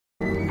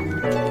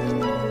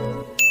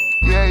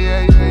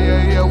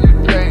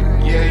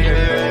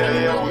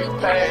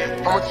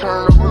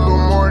turn up a little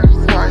more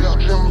this time.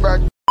 Jim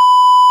back.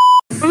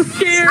 I'm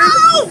scared.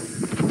 No!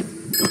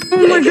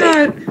 Oh my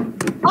god.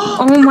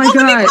 Oh my god. It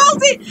won't let me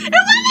close it.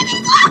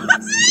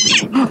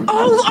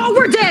 Oh,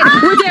 we're dead.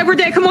 We're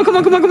dead. Come on.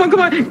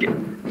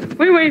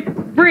 Wait.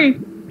 Bree.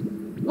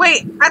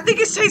 Wait, I think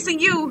it's chasing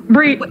you.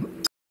 Bree.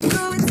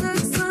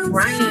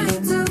 Ryan.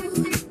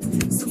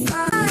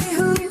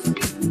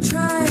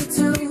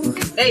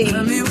 Hey. I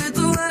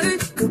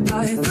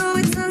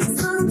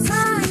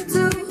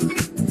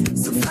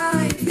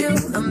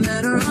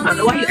don't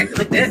know why you acting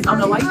like that.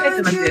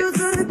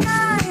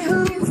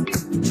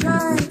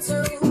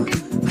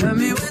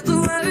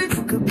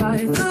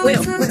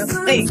 Will.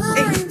 Hey.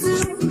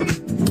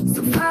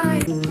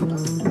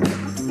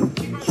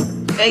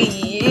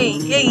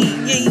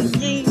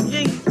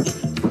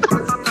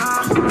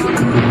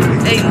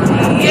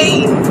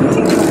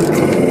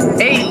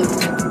 Hey.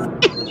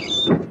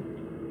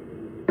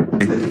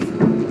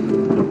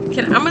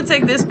 I'm gonna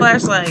take this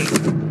flashlight.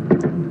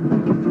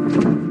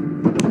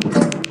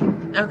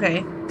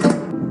 Okay.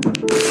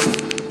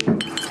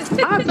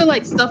 I feel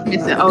like stuff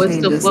missing. Oh, it's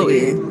still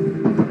floating.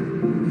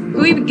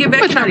 Can we get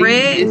back to the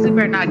red? It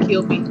better not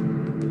kill me.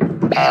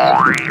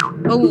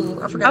 Oh,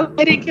 I forgot. Oh,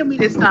 it didn't kill me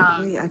this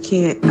time. Wait, I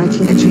can't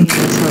change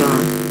this. Hold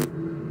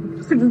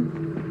on.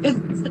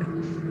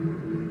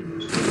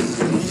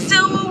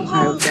 Still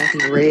back in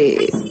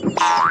red.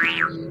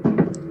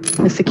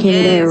 It's the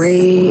candidate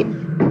red.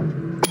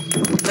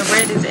 The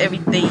red is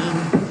everything.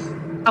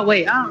 Oh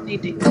wait, I don't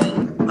need to eat.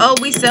 Oh,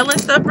 we selling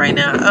stuff right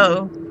now?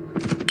 Oh.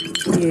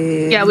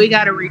 Yeah, we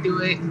gotta redo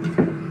it.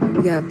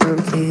 We got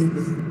broken.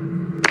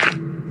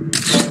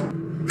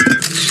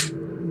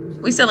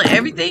 We selling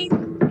everything?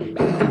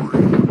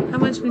 How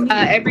much we need?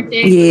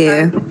 Everything.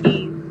 Yeah. The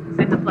keys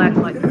and the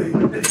flashlight.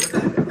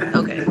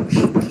 Okay.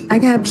 I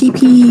got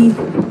PP.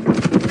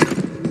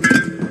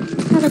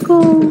 Gotta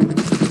go.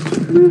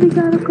 Really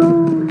gotta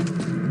go.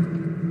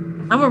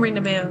 I'm gonna ring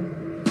the bell.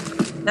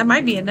 That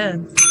might be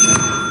enough.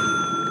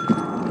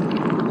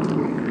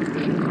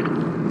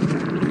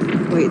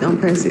 Wait, don't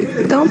press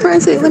it. Don't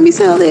press it. Let me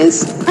sell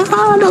this.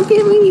 Don't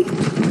get me.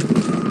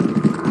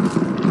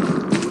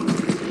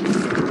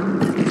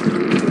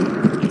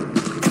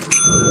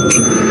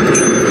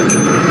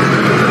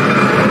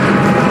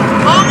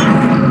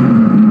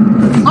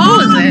 What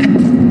was that?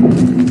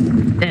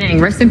 Dang,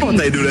 rest in peace.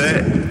 They do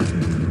that.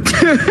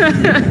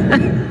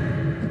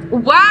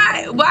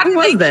 Why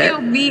did they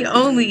kill me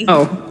only?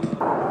 Oh.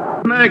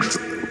 Next.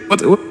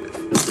 What?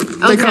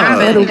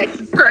 Okay,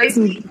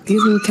 Crazy.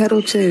 Give me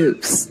kettle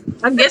chips.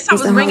 I guess I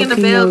was ringing the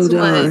bell too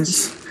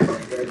much.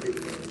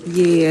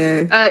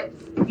 Yeah.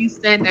 You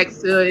stand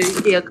next to it.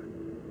 Yeah.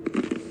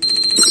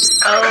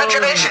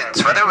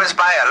 Congratulations! Whether it was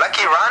by a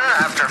lucky run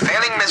after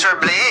failing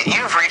miserably,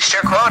 you've reached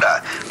your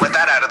quota. With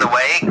that out of the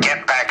way,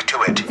 get back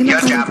to it.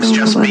 Your job's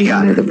just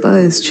begun. Under the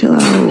buzz. Chill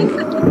out.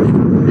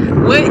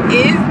 What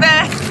is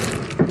that?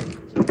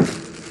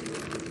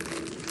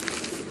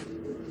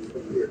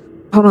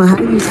 Hold on. How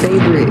do you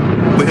favorite?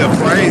 We have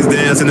praise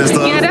dancing and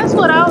stuff. Yeah, that's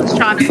what I was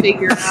trying to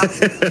figure out.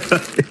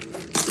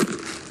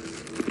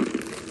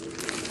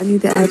 I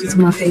need to add it to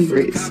my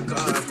favorites.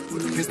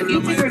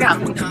 You figure it out.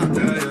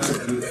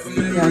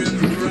 Gotcha.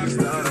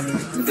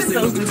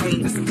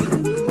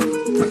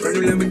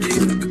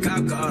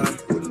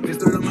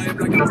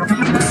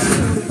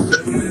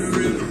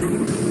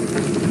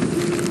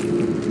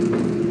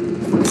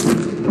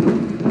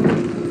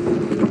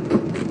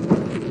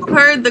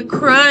 Heard the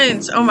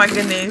crunch. Oh my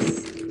goodness.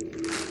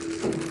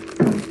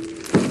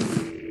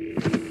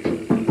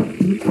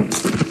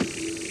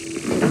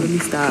 Let me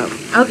stop.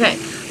 Okay,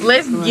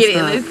 let's get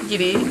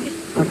it.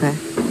 Okay.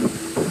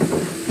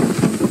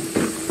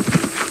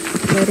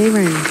 Let it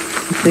rain.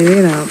 Clear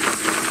it out.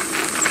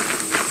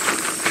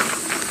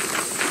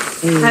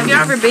 Hey. Have you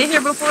ever been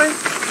here before?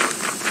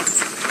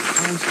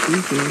 I'm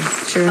speaking.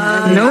 Sure.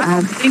 Nope. I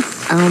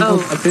don't know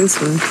about this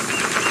one.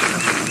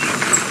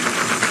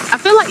 I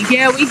feel like,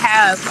 yeah, we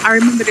have. I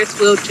remember this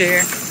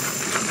wheelchair.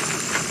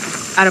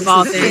 Out of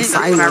all things,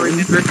 that's what I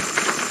remember.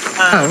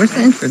 Where's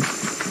the entrance?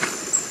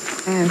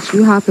 Ash,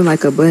 you hopping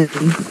like a bunny.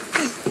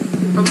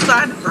 From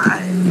side to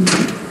side.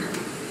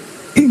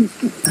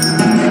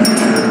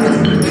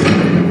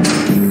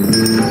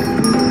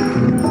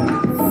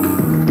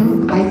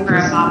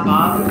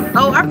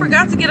 Oh, I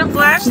forgot to get a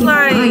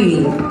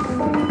flashlight.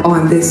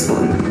 On this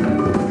one.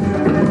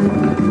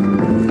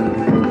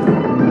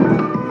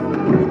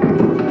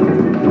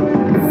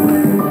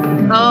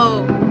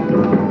 Oh,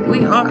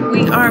 we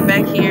are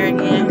back here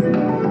again.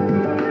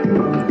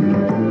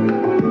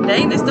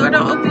 Dang, this door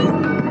don't open.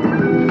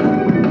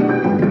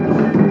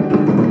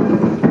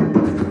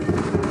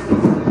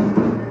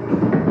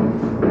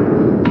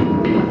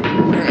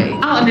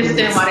 I don't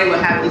understand why they would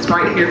have this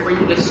right here for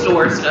you to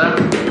store stuff.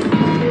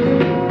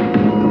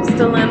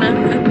 Still in a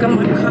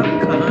Comic-Con.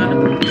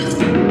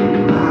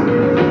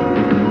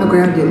 I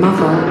grabbed it, my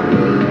fault.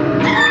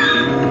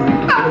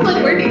 I was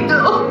like, where'd he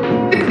go?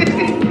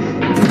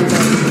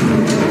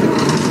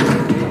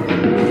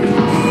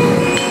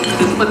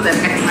 Just put that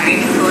back in my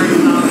inventory.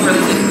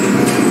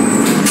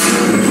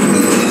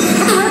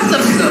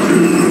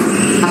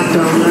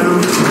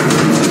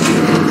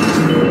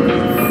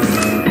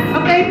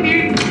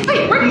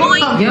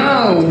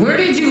 Yo, where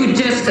did you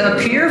just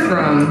appear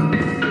from?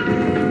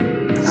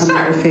 I'm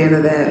not a fan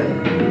of that.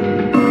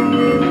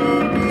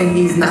 And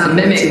he's not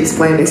going to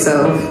explain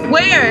himself.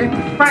 Where?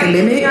 Right. A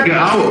mimic?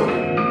 Yeah,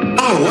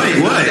 oh,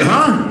 wait, what?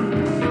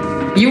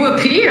 Huh? You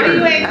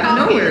appeared out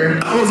of nowhere.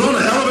 I was on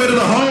the elevator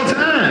the whole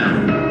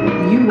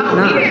time. You were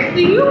not. I ain't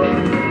see you.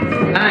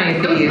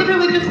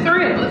 Literally just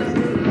 3 of us.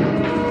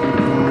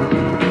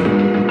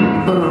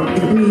 Hold on.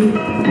 Let me...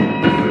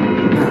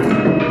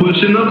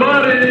 Pushing the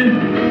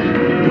button.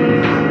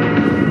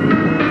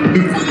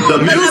 The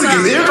music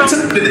is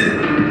irritating.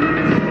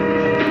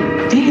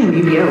 Damn,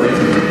 you yelling.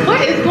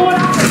 What is going on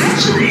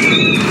actually?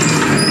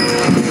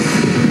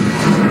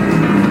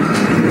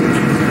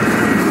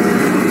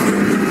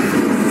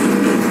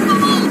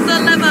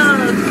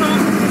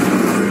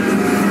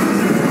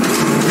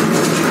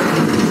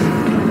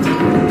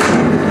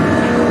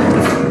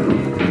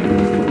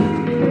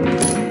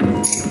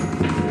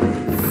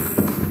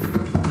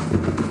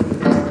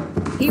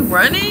 He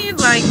running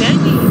like dang.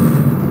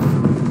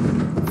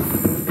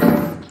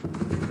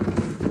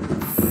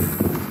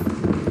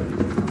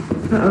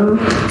 Uh-oh.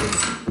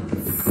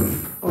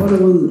 All the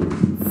wood.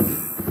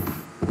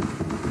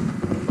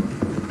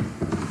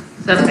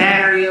 It's a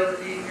battery over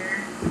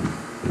there.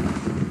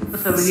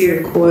 What's over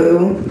here?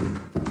 Coil.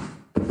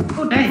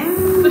 Oh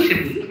dang. What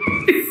should be?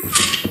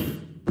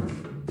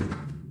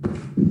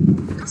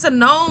 It's a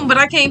gnome, but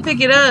I can't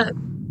pick it up.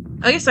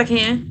 Oh, yes, I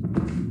can.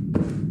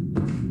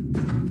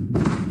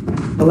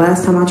 The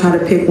last time I tried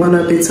to pick one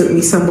up, it took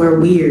me somewhere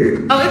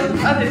weird. Oh,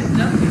 it's other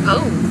stuff.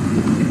 Oh.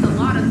 It's a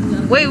lot of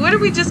stuff. Wait, where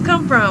did we just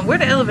come from? Where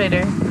the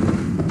elevator?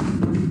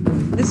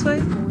 This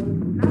way?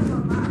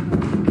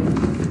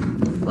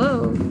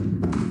 Whoa.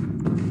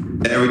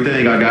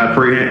 Everything I got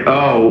free.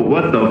 Oh,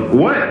 what?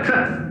 What's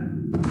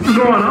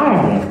going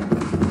on?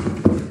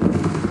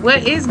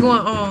 What is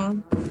going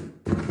on?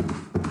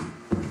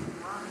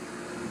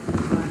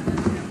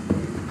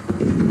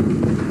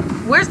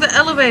 Where's the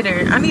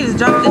elevator? I need to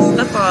drop this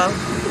stuff off.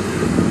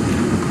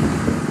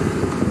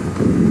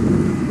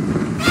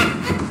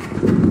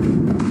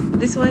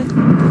 This way?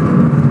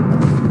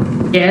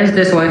 Yeah, it's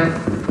this way.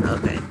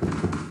 Okay.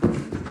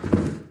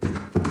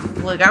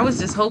 Look, I was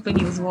just hoping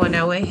he was going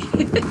that way.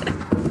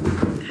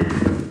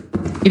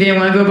 You didn't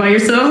want to go by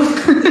yourself?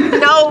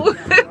 No,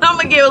 I'm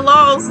gonna get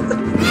lost.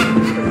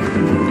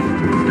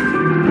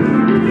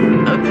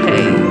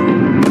 Okay.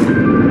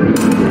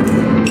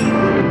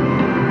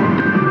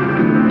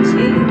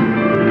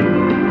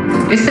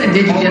 It said,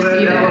 did you just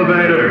see that?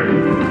 Elevator.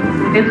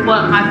 It's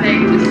what my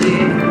thing just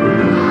said.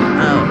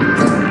 Oh.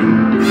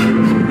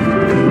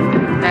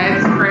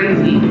 That's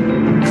crazy.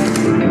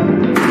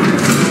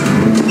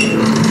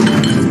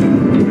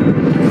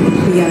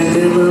 We got a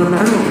good little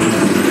note.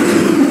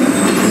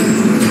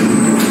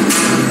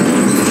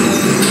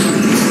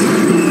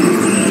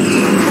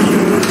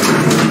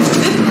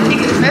 This thing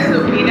is messing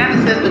with me. Now it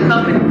says the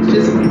company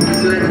just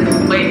doing this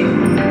way.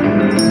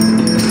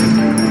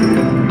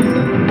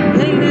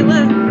 Hey, they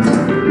left.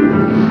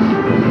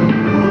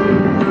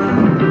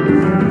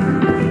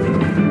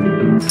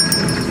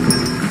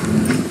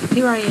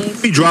 Here I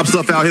is. We drop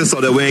stuff out here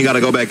so that we ain't got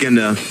to go back in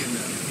there.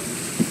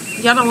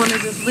 Y'all don't want to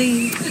just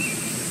leave.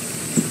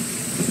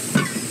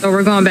 So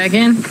we're going back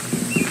in?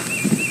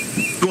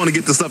 We want to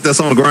get the stuff that's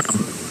on the ground.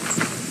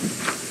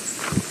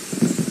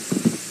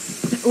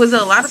 Was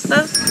there a lot of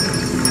stuff?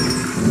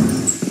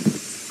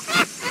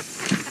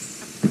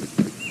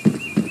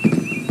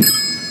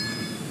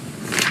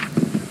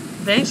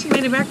 Dang, she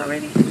made it back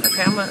already?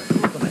 Okay, I'm gonna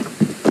go back.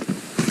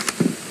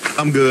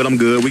 I'm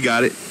good. We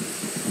got it.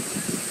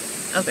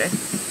 Okay.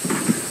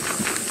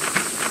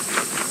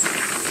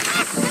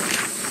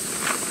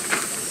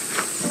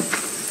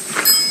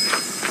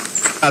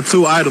 Got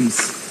 2 items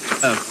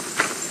left.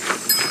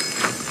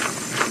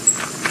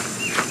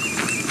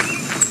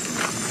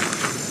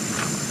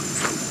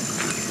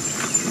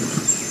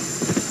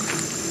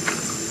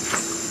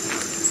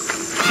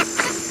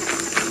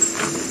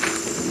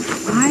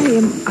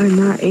 I'm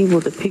not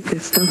able to pick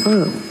this stuff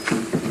up.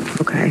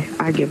 Okay,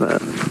 I give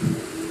up.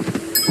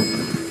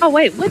 Oh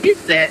wait, what is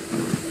that?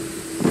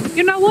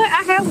 You know what?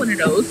 I have one of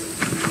those.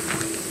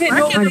 I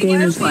My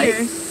game is like,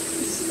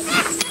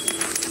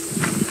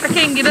 I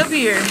can't get up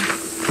here.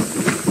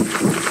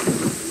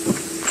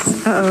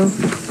 uh-oh.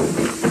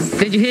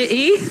 Did you hit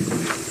E?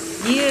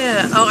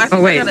 Yeah. Oh, I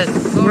think wait. I gotta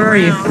go Where are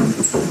you? around.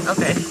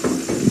 Okay.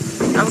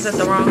 I was at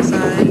the wrong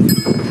side.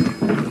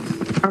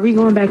 Are we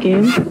going back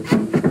in?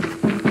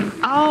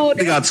 Oh,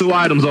 We got 2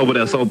 items over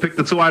there, so pick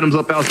the 2 items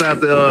up outside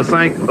the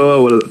sink,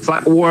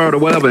 world or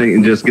whatever,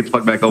 and just get the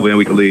fuck back over and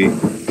we can leave.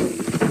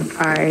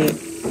 All right.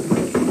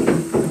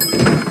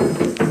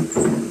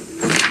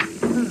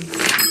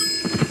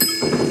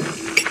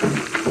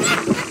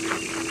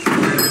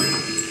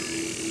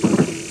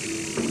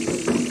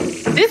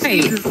 this Hey,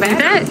 is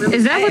bad.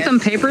 is that what them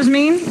papers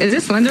mean? Is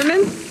this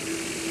Slenderman?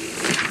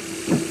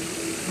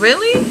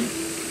 Really?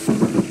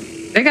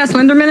 They got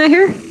Slenderman in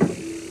here?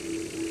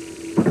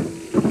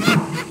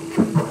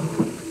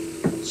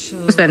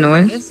 What's that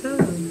noise? Yes, sir.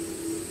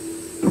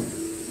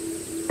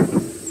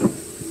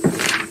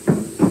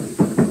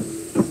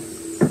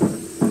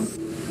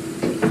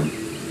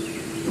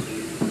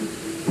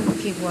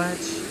 watch.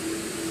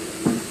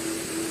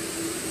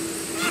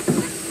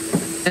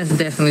 That's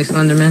definitely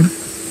Slenderman.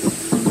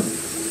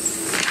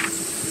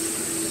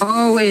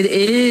 Oh, it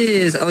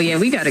is. Oh, yeah,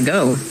 we gotta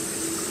go.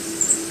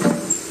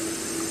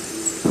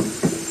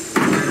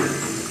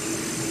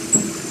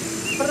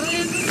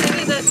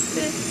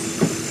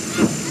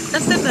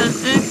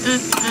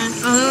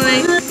 Oh,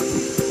 wait.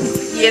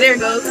 Yeah, there it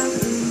goes.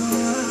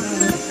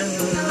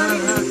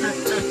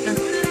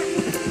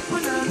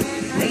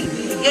 Hey,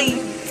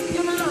 hey.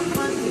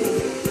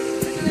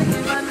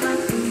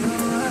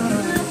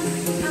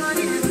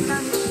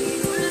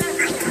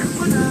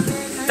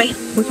 Bam.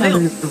 What Bam.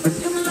 time is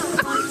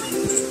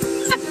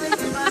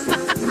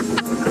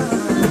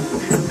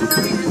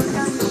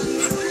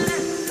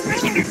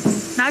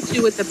Not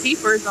you with the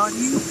peepers on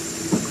you.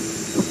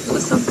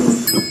 What's something?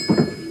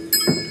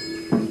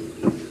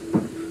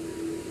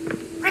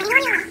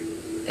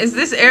 Is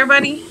this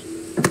everybody?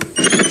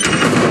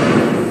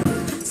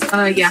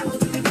 Yeah.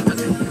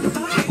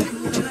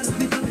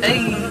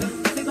 Hey.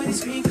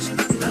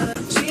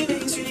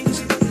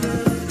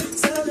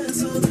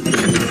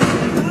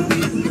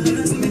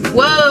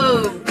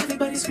 Whoa.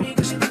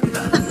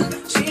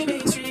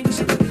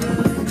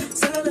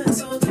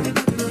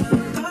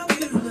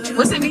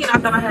 What's it mean? I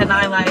thought I had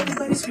 9 lives.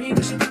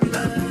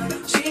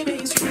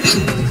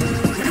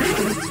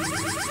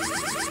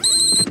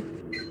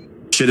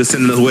 Shit is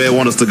sending us where it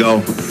wants us to go.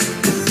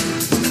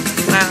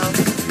 Wow.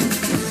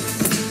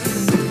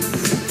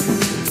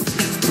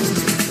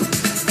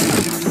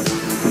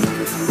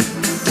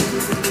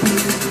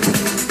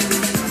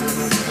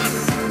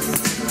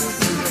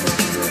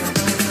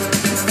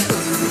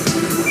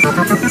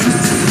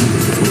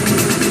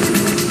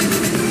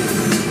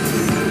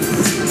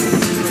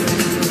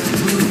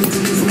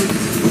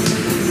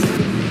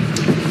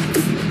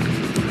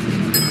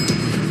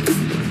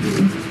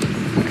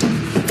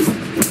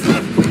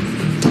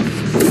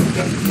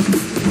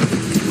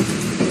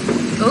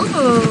 Ooh.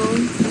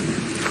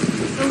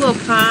 A little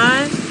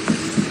pond.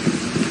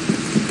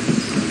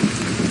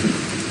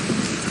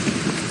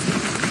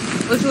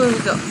 Which way we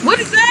go? What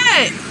is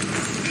that?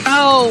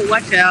 Oh,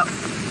 watch out.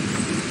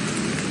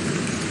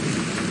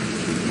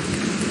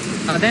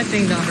 Oh, that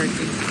thing don't hurt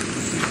you.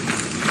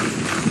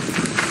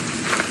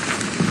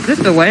 Is this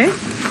the way?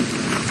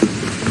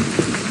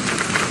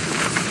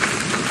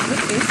 What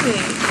is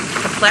it?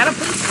 A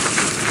platypus?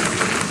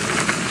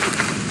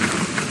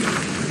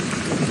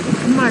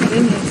 Oh my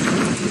goodness.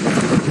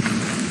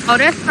 Oh,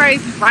 that's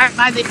crazy. Right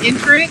by the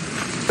entrance.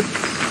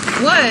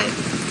 What?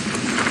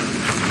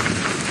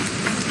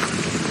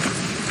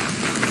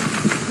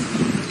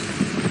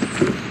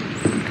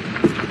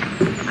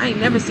 I ain't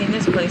never seen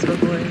this place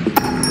before.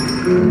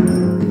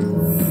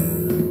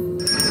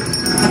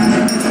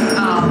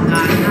 Oh,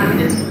 God, not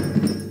this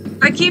one.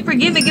 I keep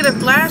forgetting to get a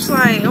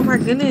flashlight. Oh my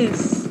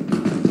goodness.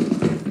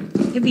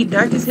 It'd be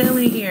dark as hell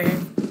in here.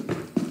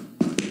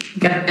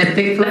 Got that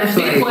big That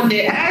big flashlight. one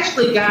that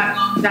Ashley got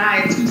gonna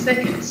die in 2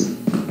 seconds.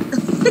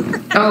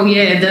 Oh,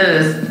 yeah, it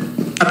does.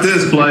 Not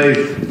this place.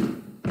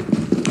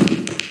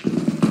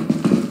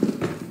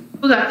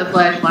 Who got the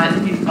flashlight?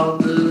 Let me call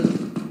good.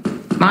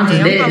 Mine's Hey,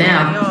 I'm dead calling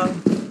now. on y'all.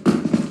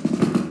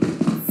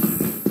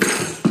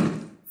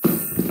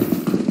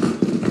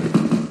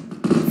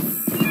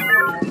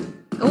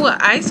 Oh, an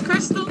ice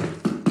crystal?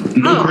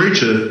 New Oh.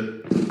 creature.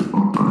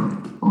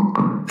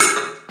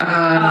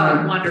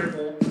 Oh,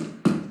 wonderful.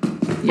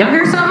 Y'all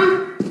hear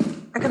something?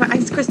 I got an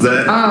ice crystal.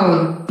 That.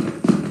 Oh,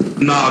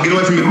 Nah, get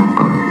away from me.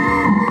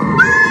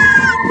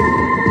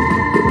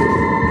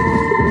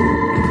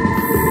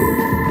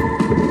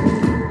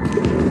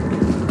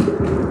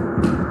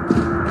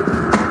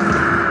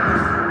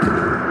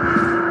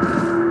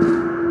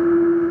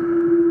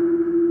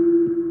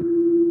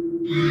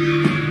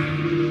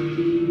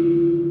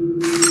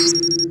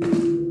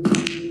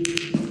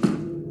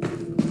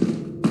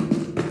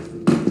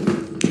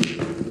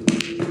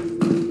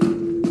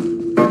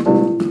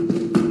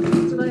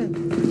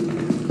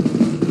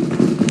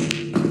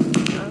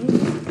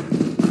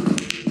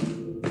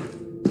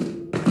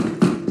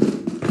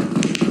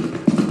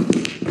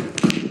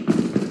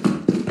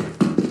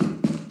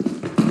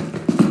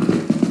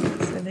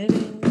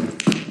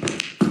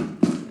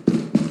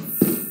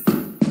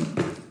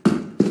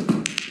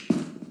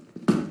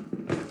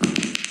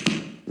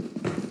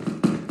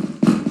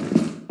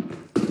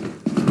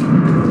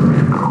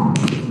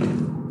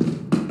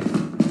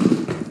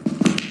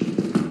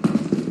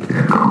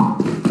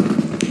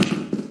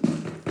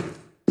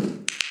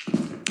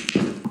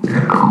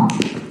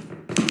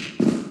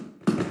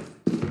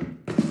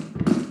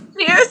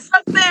 Here's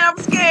something. I'm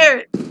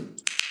scared.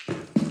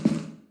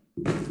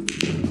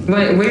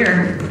 wait,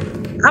 where?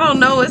 I don't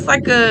know. It's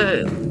like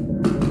a.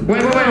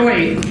 Wait.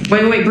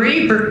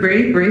 Breathe.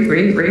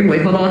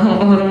 Wait, hold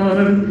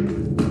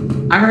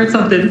on. I heard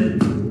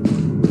something.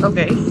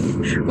 Okay.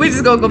 We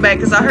just gonna go back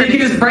because I heard He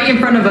was it. right in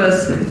front of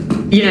us.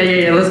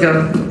 Yeah, let's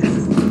go.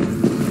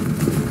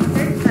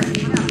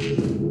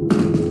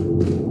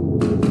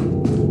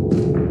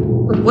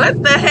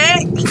 What the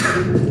heck?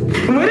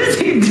 What is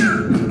he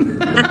doing?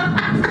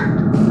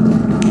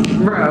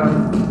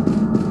 Bro.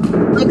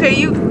 Okay,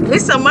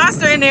 it's a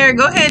monster in there.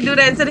 Go ahead and do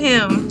that to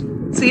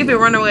him. See if it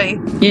run away.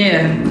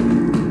 Yeah.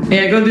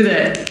 Yeah, go do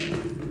that.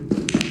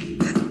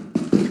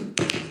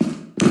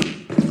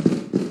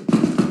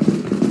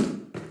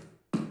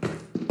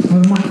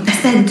 Oh my,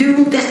 that's that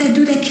dude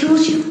that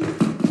kills you.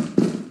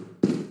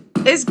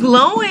 It's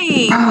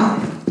glowing. Oh.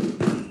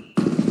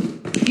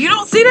 You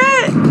don't see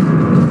that?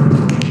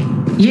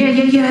 Yeah,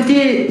 I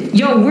did.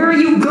 Yo, where are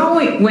you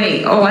going?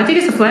 Wait, oh, I think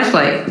it's a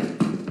flashlight.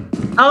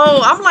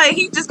 Oh, I'm like,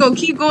 he just gonna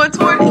keep going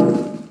toward it.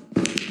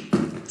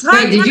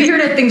 Wait, did you hear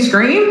that thing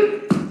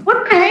scream?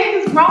 What the heck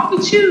is wrong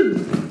with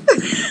you?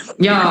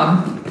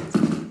 Y'all.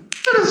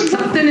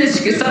 Something is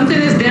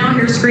down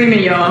here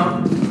screaming,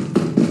 y'all.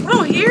 I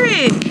don't hear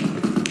it.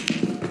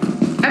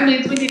 That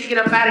means we need to get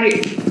up out of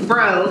here.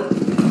 Bro.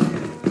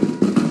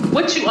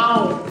 What you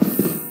on?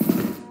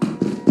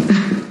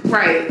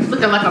 Right,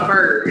 looking like a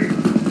bird.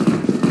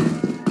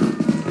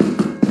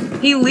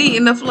 He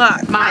leading the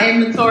flock. My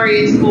inventory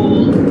is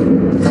full.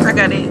 I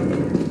got it.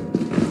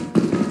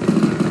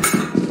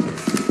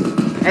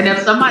 And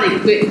if somebody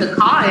quit the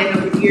car in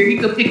over here, he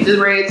could pick the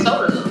red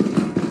soda up.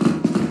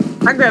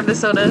 I grabbed the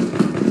soda.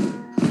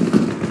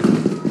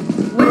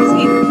 What is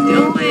he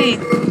doing?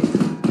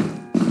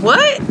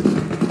 What?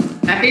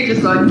 Now he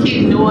just gonna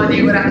keep doing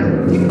it without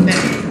doing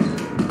that.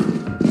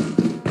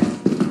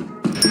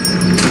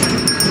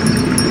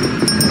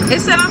 It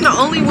said I'm the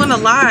only one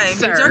alive.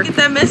 Sir. Did y'all get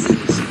that message?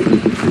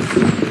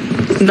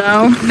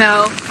 No.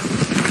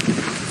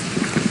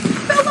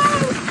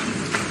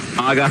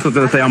 I got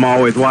something to say. I'm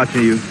always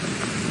watching you.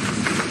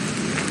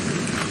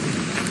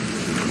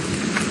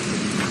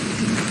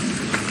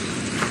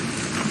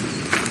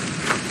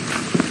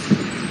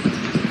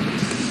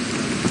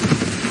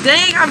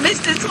 Dang, I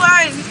missed it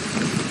twice.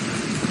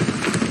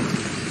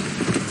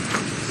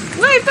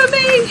 Wait for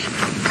me.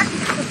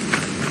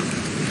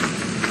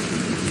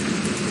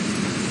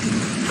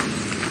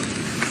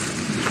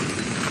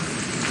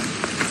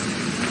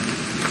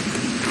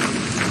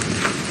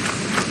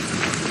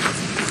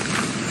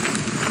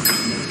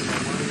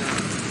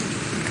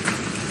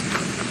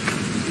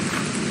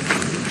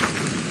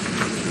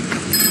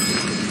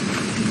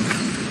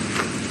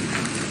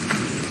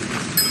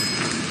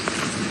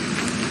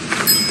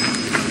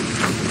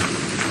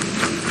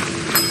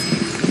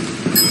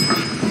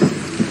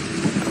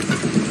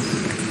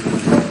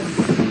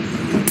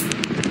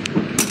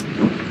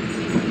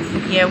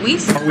 Yeah, we Are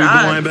suck. we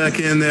going back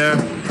in there?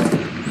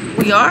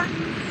 We are?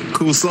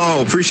 Cool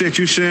soul. Appreciate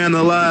you sharing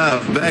the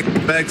live. Back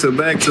to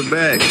back.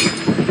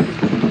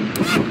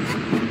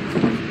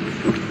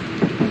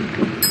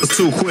 That's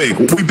too quick.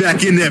 We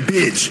back in there,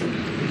 bitch.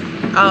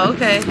 Oh,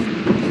 okay.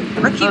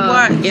 I keep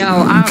watching. Yo,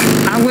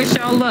 I wish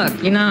y'all luck.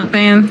 You know what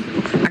I'm saying?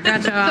 I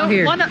got y'all out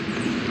here.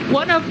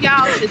 One of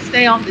y'all should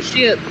stay on the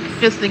ship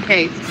just in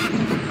case.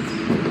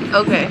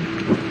 Okay.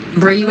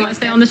 Bro, you want to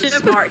stay on the ship?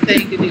 Smart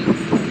thing to do.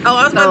 Oh,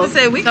 I was about to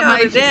say, we can hold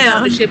Somebody it should stay on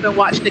down. the ship and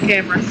watch the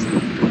cameras.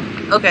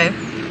 Okay.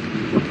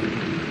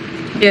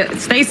 Yeah,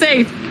 stay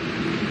safe.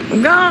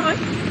 I'm gone.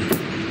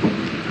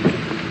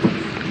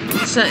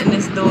 Shutting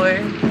this door.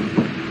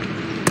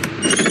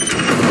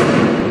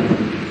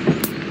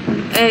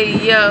 Hey,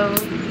 yo.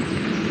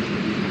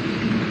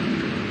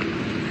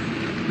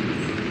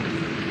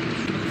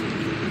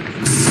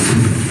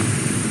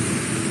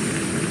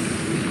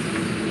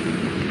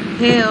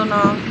 Hell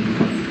no.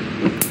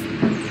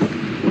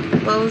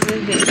 Close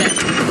this bitch.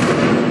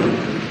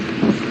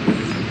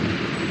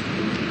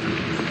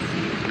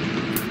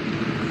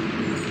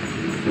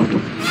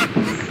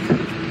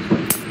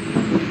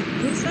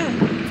 What's that?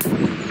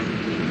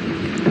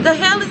 The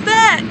hell is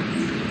that?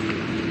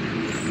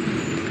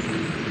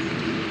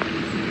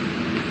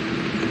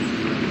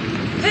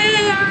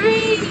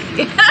 Harry!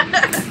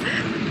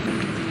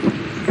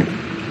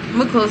 I'm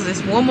gonna close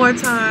this one more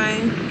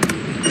time.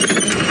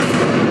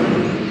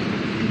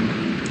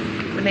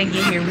 When they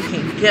get here, we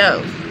can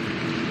go.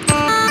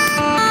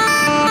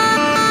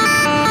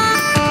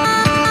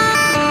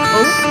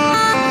 Oh.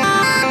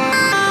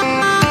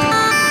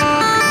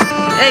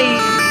 Hey.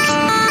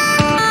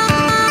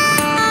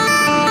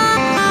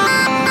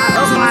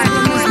 Oh my.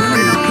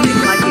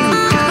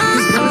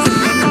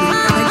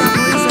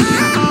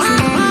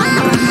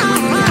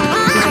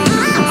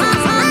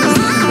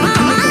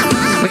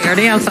 Wait, are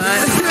they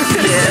outside?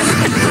 Yeah.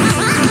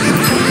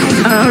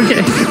 Oh,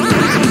 okay.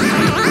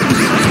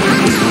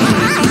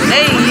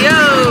 Hey, yo.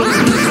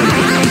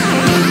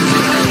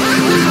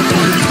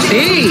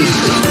 Jeez.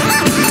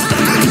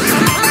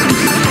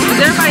 Is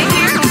everybody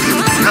here?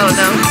 Oh,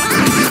 no.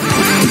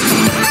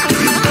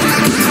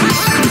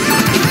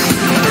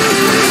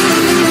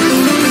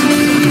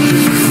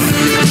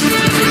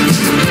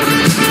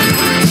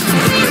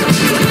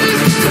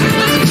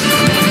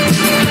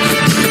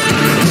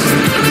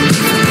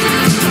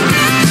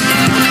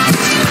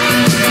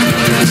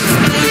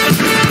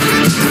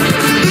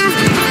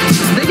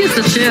 I think it's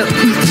the ship.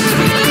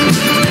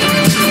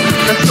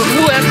 So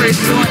whoever is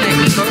doing that,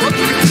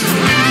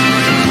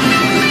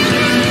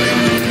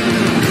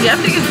 Yeah, I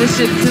think it's the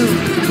ship, too.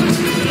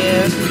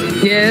 Yeah.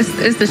 Yes,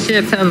 it's the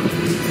ship.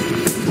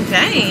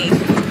 Dang.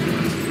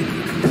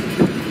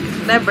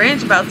 That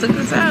branch about took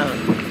us out.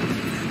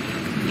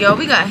 Yo,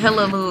 we got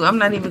hella loot. I'm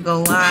not even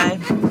gonna lie.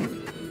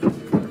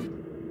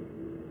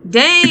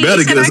 Dang, You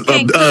better said get I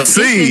can't a cook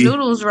C. instant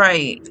noodles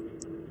right.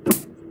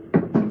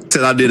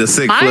 Said I did a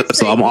sick flip,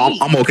 so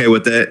I'm okay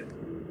with that.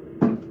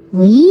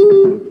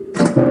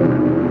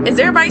 Is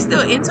everybody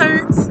still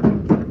interns?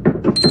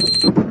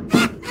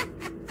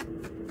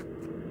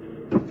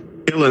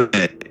 Killing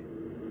it.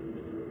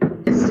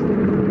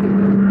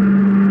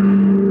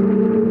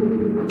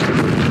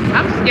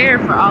 I'm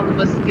scared for all of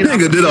us to get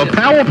Nigga, off did the a ship.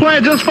 power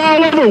plant just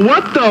fall over?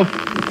 What the?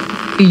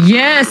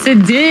 Yes,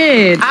 it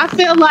did. I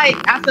feel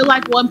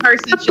like one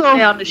person should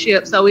stay on the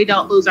ship so we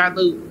don't lose our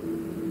loot.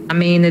 I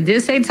mean, it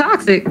did say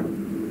toxic.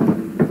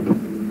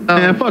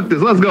 Man, fuck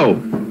this. Let's go.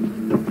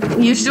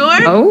 You sure?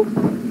 Oh,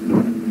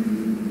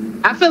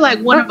 I feel like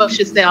one of us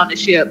should stay on the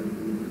ship.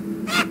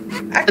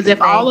 Because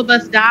if all of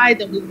us die,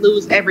 then we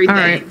lose everything.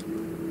 all right.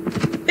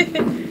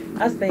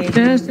 I stay.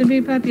 Just to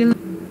be popular.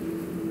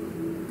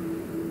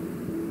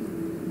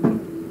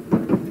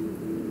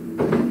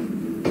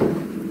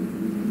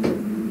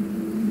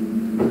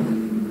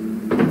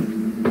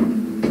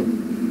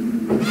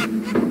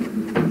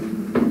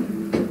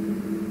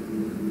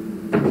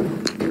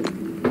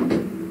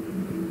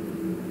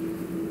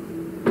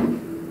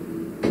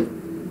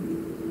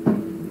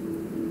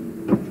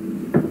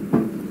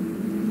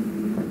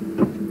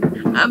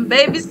 I'm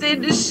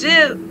babysitting the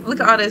ship. Look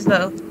at all this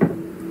though.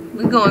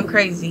 We're going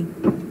crazy.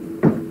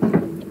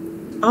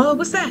 Oh,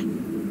 what's that?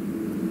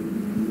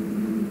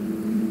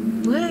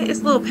 What?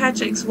 It's little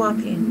Patrick's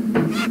walking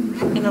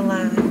in a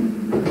line.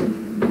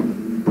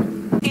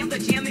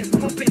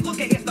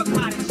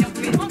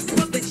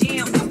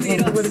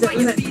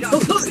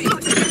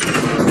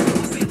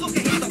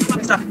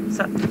 Stop.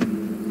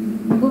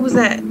 What was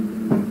that?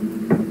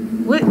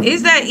 What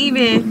is that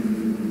even?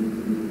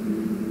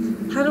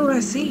 How do I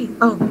see?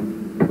 Oh,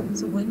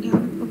 it's a window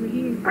over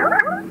here.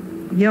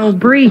 Yo,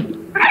 Bree,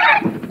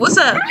 What's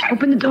up?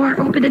 open the door.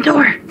 Open the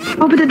door.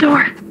 Open the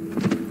door.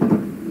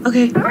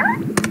 Okay.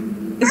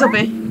 It's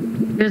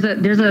open. There's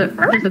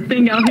a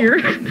thing out here.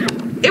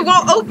 It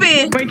won't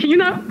open. Wait, can you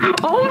not?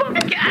 Oh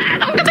my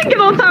god! I'm gonna get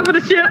on top of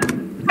the ship.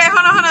 Okay,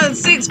 hold on.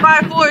 6,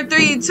 5, 4,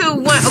 3, 2,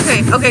 1.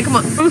 Okay, come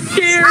on. I'm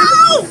scared.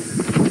 Oh!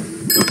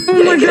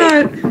 Oh my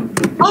god.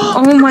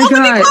 Oh my Let me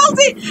god. close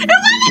it. It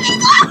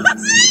won't let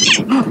me close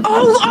it.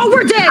 Oh,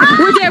 we're dead.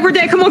 We're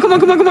dead. Come on.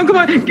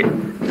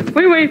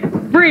 Wait,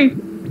 Bree.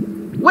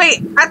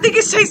 Wait, I think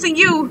it's chasing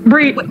you.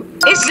 Bree.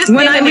 It's just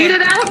When I standing lead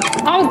there. it out.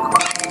 Oh,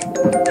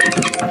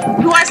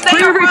 Do I stay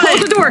or Bree, run? close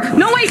the door.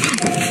 No, wait.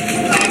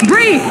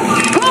 Bree,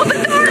 close the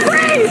door.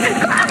 Bree,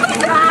 close the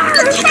door. I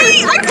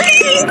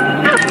can't.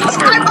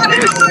 I'm on the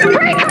door.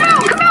 Bree, come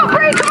out,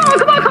 Bree, come on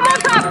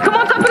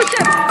top of the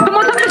ship.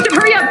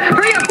 Hurry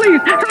up,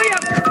 please, hurry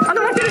up. I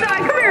don't want you to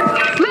die. Come here.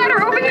 Ladder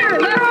over here.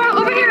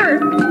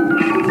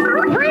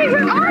 Bree,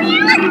 where are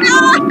you? Run.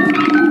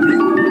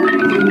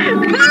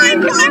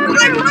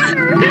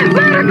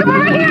 Ladder, come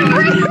over here,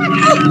 Bree.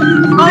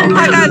 Oh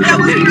my god, that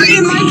was It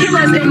crazy. might kill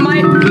us.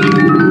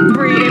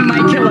 Bree, it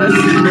might kill us.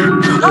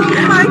 Oh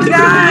my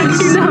gosh.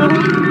 You know,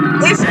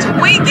 It's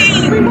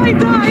tweaking. we might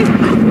die.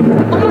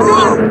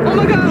 Oh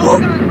my god.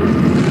 Close it.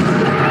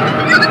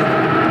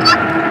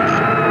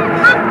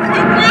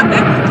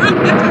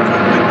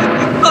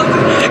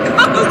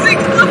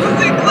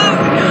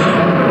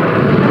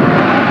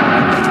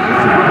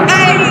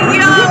 Hey,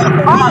 yo.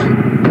 Oh.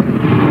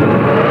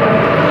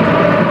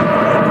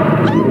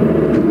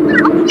 Oh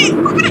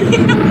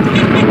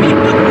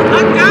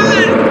my gosh.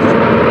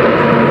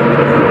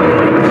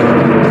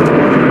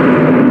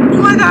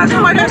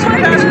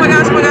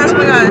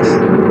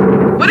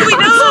 What do we do?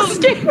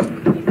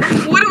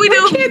 What do we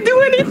do?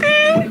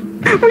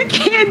 We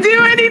can't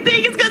do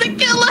anything. It's gonna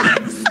kill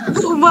us.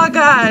 Oh my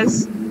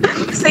gosh.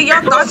 Say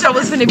y'all thought y'all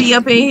was gonna be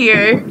up in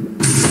here.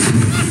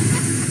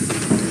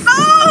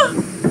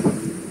 Oh!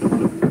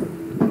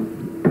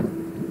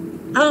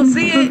 I don't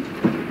see it.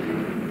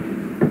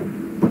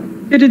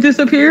 Did it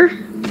disappear?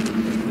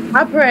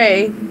 I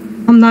pray.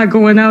 I'm not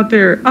going out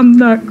there.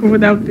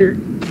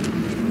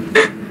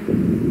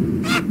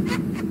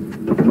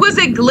 Was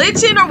it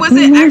glitching or was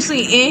it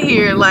actually in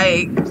here?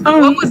 Like,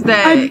 what was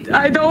that?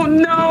 I don't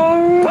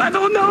know,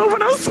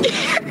 but I'm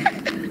scared.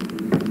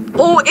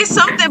 Oh, it's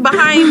something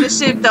behind the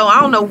ship though. I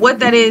don't know what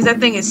that is. That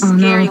thing is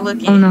scary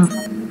looking. Oh no.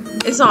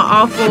 It's on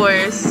all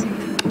fours.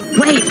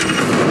 Wait.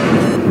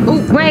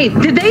 Oh, wait.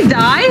 Did they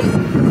die?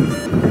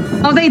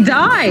 Oh, they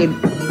died.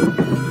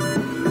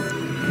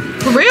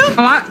 For real?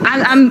 Oh,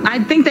 I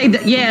think they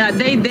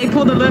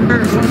pulled the lever.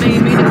 Well, they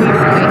made it weird,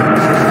 right?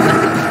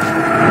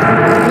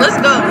 Let's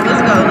go.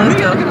 We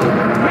gotta go.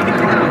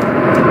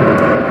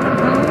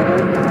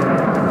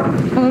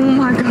 Oh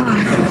my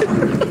god.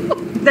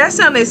 That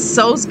sounded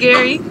so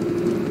scary.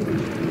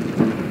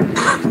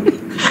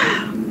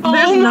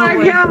 Oh my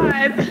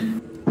god.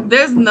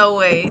 There's no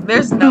way.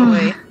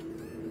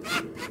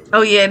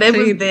 Oh yeah, they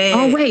was dead.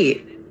 Oh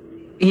wait.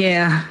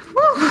 Yeah.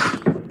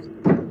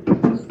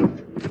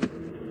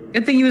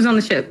 Good thing you was on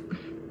the ship.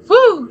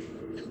 Whew.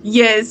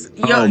 Yes.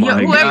 Oh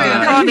my Whoever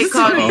God.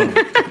 called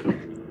it.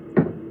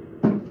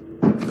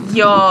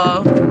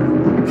 Y'all.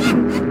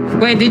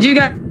 Wait, did you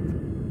guys?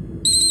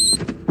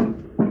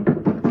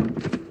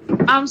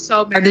 I'm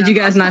so mad. Or did you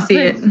guys not see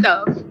it?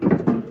 Stuff.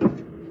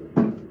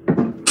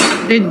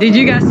 Did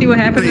you guys see what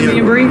happened to me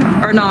and Bree?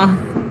 Or no?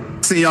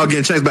 See y'all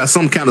getting chased by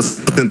some kind of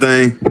something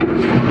thing.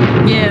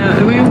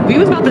 Yeah, we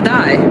was about to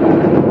die.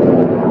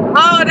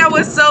 Oh, that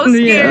was so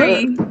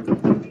scary.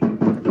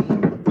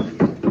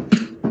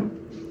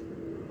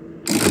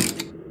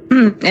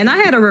 And I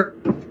had a.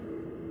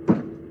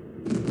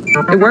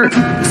 It worked.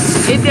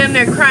 It damn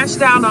near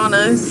crashed out on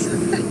us.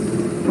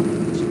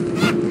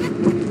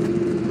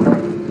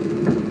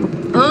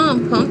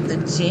 Pump the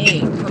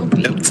jig.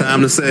 Yep,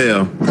 time to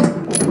sell.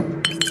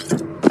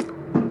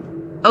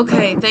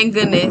 Okay, thank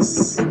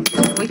goodness.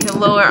 We can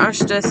lower our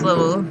stress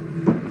level.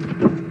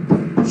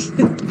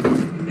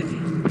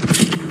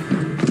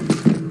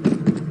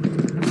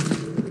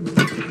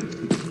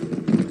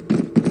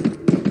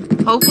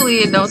 Hopefully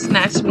it don't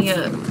snatch me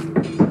up.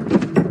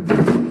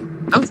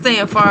 I'm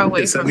staying far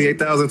away from it.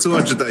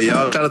 78,200 there,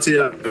 y'all. Shout out to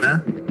y'all,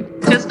 man.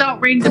 Just don't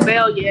ring the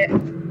bell yet.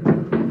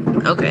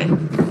 Okay.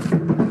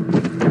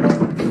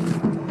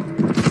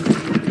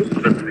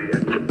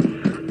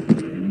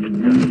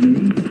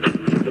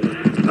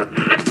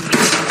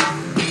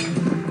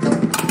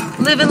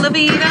 Living la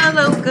vida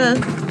loca.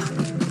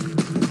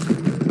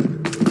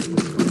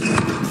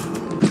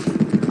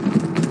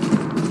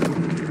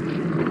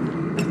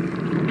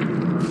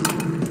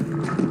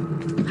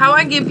 How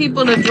I get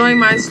people to join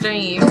my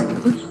stream?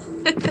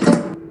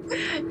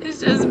 It's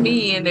just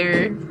me and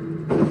they're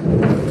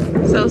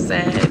so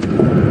sad.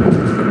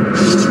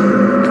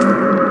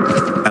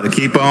 Gotta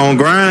keep on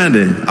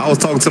grinding. I was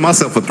talking to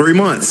myself for 3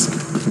 months.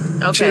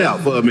 Okay. Chill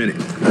out for a minute.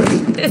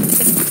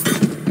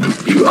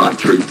 You are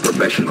true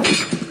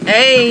professionals.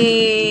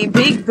 Hey,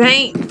 big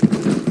bank.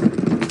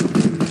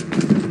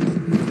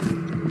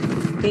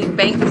 Big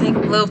bank, take a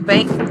little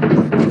bank.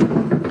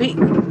 Big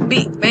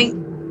bank.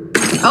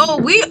 Oh,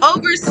 we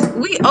over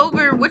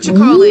what you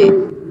call it?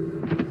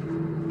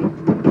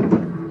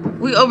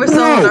 We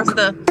oversold our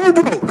stuff.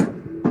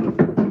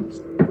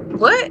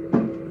 What?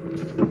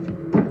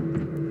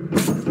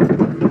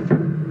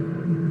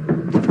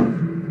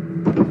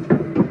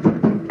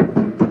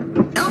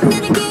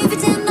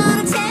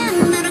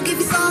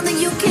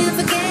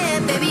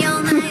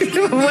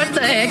 What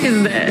the heck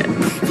is that?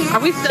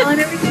 Are we selling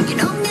everything?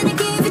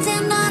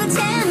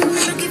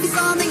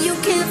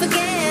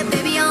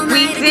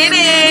 We did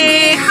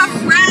it!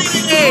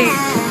 Hooray!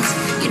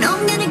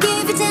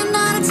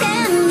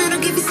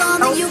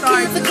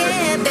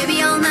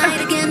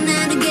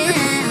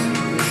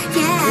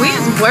 We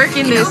is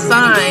working this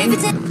sign.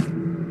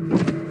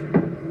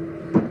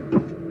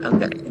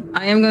 Okay.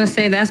 I am gonna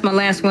say that's my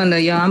last one though,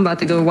 y'all. I'm about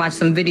to go watch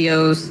some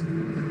videos.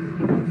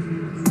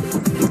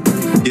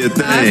 Your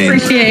thing. I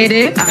appreciate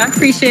it.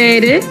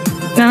 You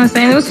know what I'm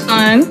saying? It was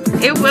fun.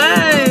 It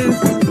was.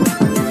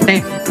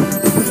 Thank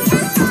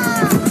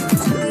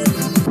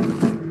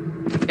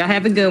y'all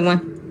have a good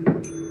one.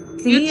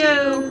 See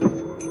you.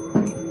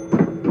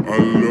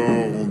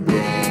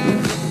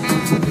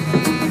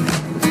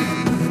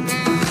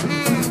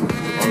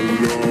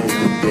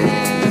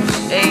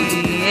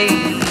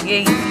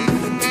 Hey.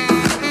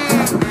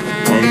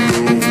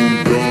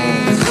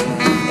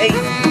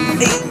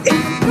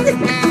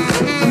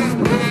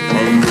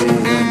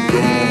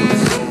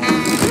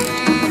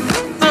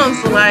 Sounds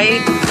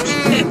like.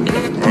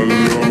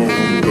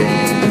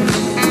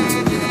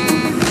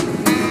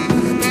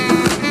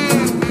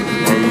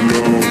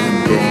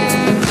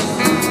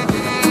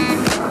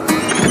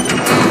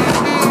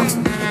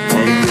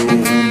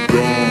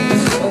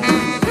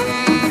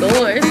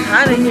 Lord, it's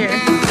hot in here.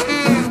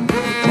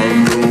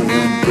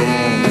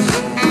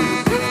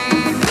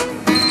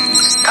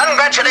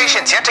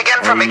 Congratulations yet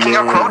again for making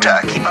your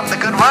quota. Keep up the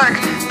good work.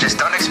 Just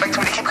don't expect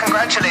me to keep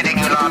congratulating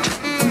you lot.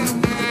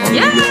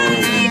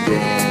 Yay!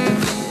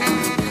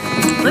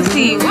 Let's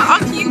see, what all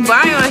can you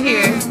buy on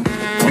here?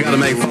 We gotta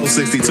make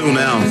 462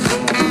 now.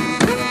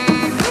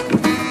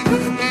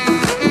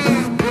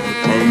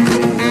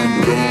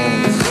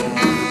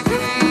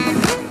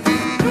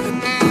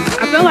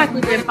 I feel like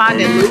we've been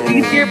finding loot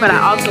easier, but I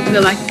also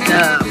feel like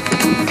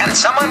Can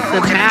someone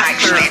who can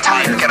actually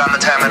type get on the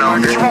terminal?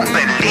 You won't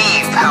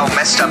believe how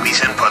messed up these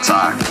inputs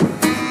are.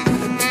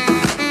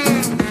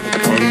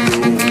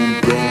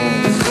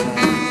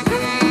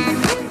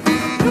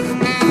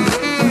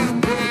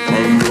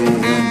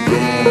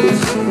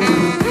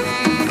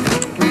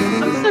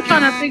 I'm still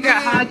trying to figure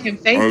out how I can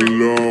favor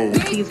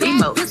these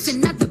emotes.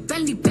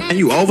 And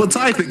you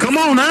overtype it. Come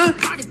on now.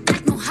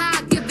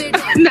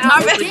 No,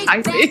 I'm type it.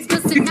 I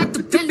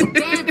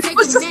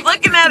was just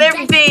looking at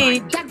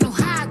everything.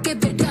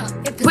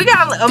 We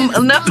got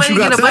enough money What you to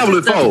got get a bunch tablet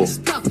of for?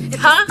 stuff.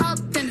 Huh?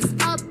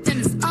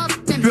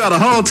 You got a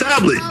whole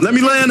tablet. Let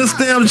me land this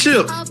damn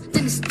chip.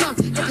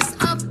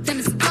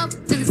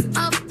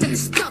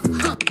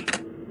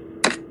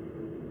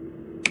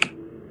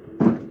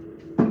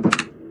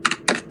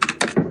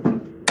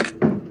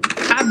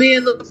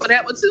 being looking for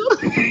that one too.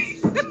 Okay.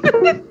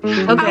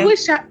 I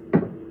wish it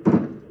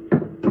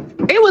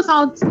was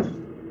on.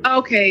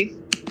 Okay,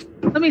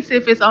 let me see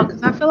if it's on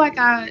because I feel like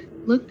I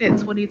looked at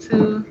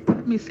 22.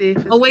 Let me see if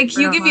it's. Oh wait,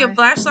 can you give me a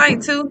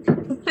flashlight too?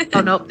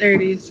 Oh nope, there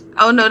it is.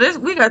 Oh no,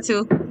 we got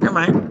two. Never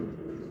mind.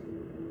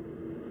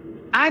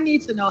 I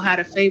need to know how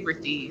to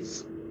favorite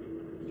these.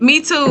 Me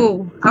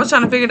too. I was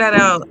trying to figure that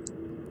out.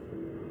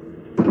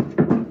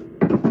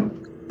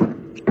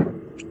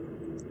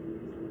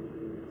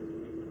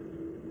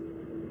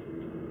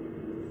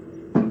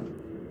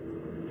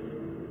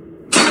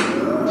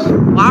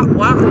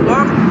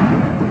 Walk.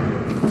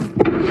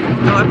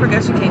 Oh, I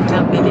forgot you can't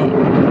jump in it.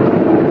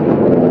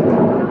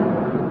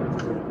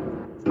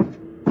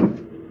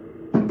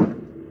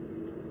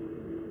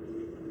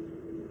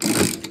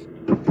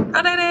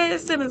 Oh, that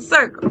ass in a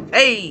circle.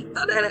 Hey.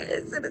 Oh, that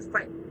ass in a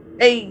circle.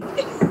 Hey.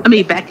 Let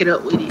me back it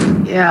up with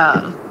you.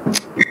 Yeah.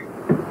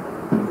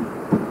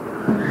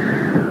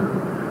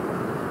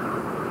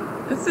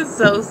 This is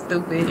so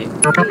stupid.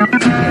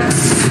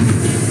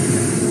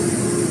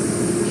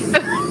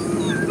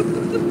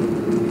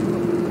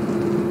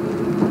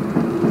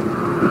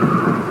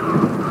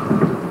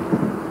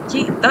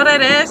 Throw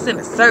that ass in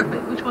a circle.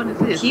 Which one is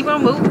this? Keep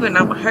on moving,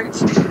 I'ma hurt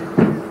you.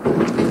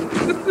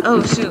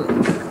 Oh shoot.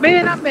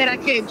 Man, I'm mad I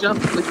can't jump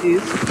with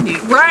this.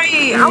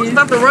 Right, I was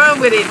about to run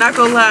with it, not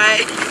gonna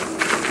lie.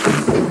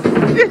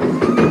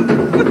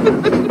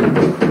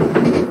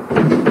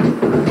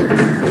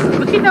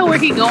 But you know where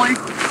he going?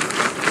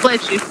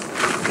 Bless you.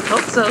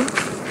 Hope so.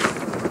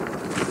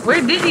 Where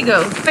did he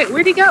go? Wait,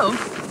 where'd he go?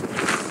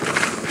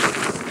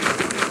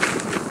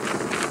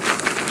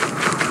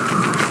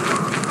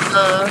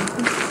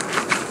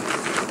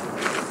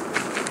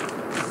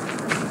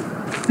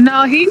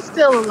 No, he's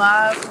still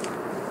alive.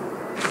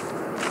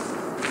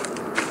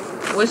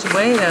 Which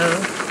way though?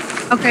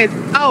 Okay.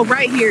 Oh,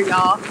 right here,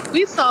 y'all.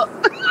 We saw.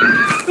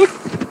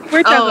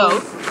 Where'd y'all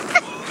go?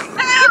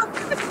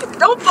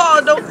 Don't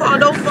fall.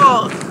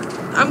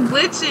 I'm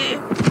glitching.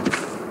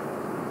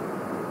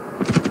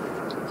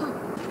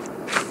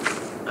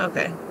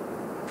 Okay.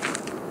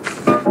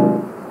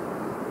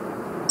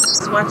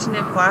 Just watching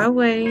it fly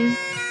away.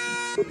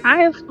 I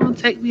have gonna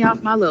take me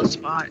off my little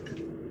spot.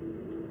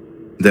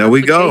 There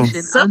we go.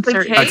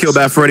 Suffocation. Got killed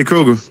by Freddy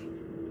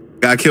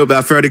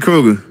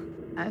Krueger.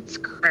 That's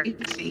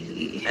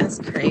crazy. That's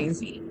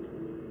crazy.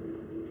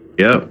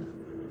 Yep.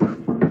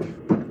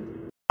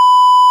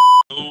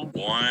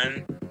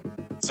 1,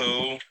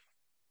 2,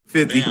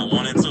 50. damn,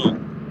 1 and 2.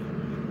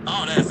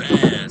 Oh, that's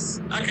ass.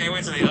 I can't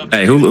wait till they update.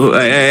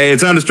 Hey, hey,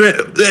 it's on the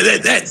strip.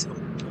 That's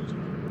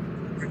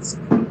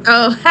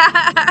Oh.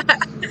 I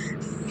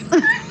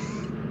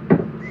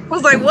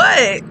was like,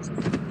 what?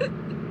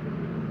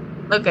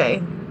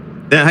 Okay.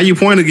 Damn, how you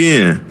point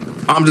again?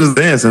 I'm just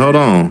dancing. Hold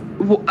on.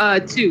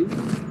 2.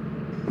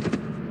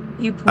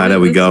 You point. All right, there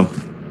we go.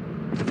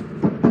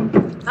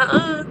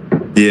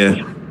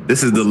 Yeah.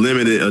 This is the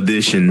limited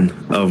edition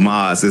of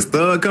mods. Is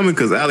Thug coming?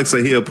 Because Alex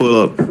said he'll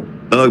pull up.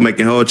 Thug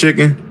making whole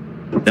chicken.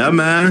 Yeah,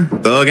 man.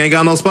 Thug ain't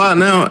got no spot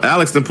now.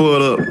 Alex done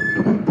pulled up.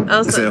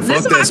 Oh, so said, this fuck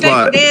is that my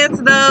spot. favorite dance,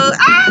 though.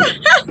 Ah!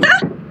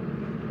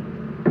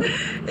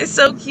 It's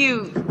so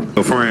cute.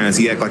 So friends,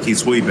 he act like he's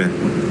sweeping.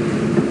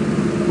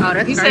 Oh,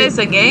 that's You say great. it's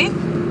a game?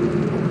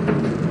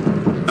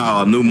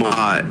 Oh, a new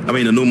mod. I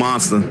mean, a new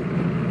monster.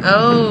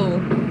 Oh.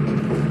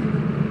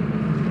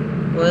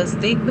 Well,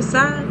 stick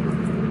beside.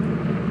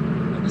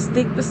 I'm gonna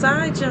stick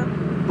beside you.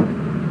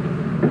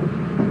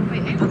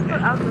 Wait, I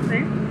was gonna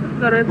say,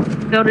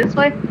 go this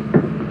way.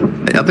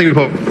 I think we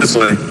go this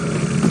way.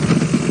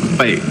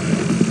 Wait.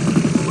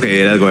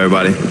 Okay, let's go,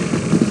 everybody.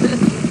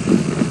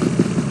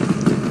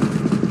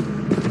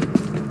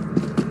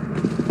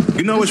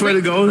 You know which way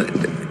to go?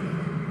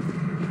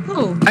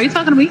 Who? Are you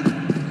talking to me?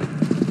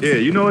 Yeah,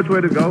 you know which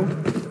way to go?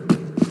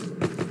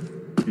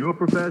 You a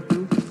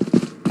professional?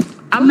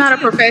 I'm not a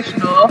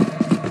professional.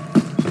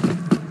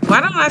 Why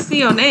don't I see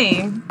your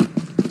name?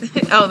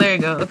 Oh, there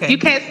you go. Okay. You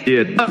can't.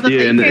 Yeah, you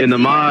in can't the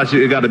see mod,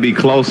 it got to be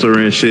closer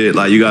and shit.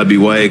 Like, you got to be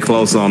way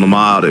closer on the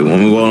mod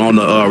when we go on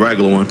the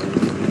regular one.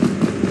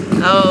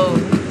 Oh.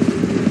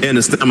 And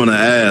the stamina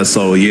ass,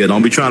 so yeah,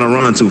 don't be trying to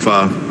run too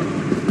far. I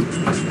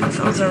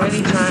was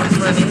already trying to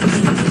run it.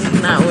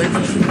 Not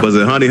working. Was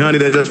it Honey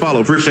that just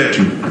followed? Appreciate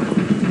you.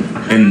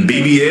 And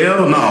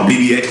BBL? No,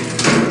 BBA.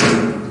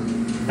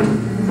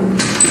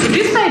 Did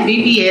you say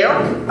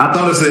BBL? I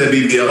thought it said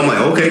BBL. I'm like,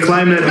 okay,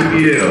 claim that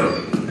BBL.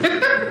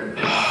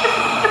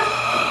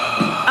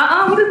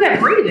 What is that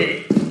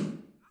breathing?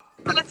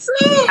 That's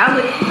me. I'll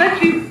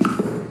let you.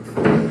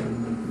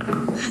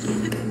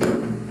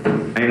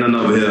 Ain't nothing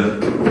over here.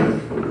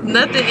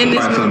 Nothing in this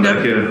Probably room. something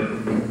back here.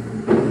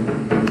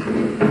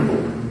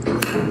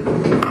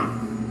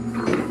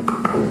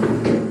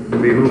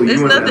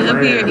 There's nothing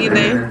up here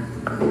either.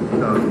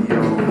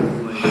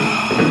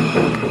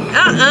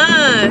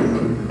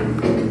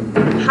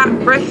 Hot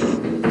breath.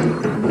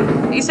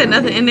 You said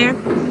nothing in there?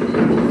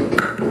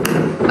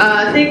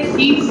 I think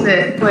he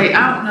said. Wait,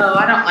 I don't know.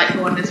 I don't like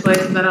going this way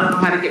because I don't know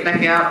how to get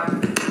back out.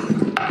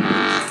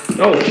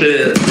 Oh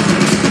shit.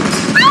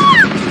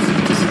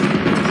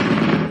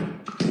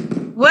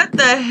 What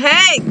the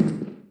heck?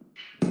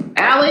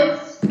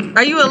 Alex?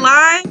 Are you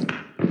alive?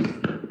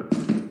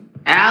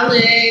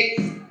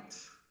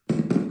 Alex?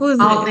 Who is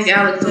I don't this? think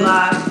Alex is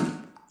alive.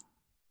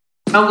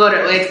 Don't go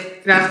that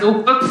way. That's the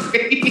one.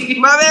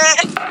 My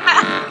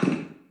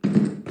bad.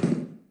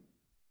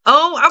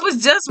 Oh, I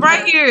was just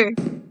right here.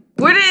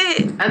 Where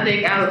did? I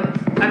think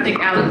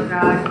Alex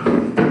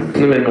died.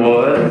 You mean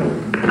what?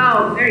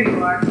 Oh, there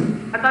you are.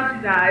 I thought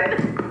you died.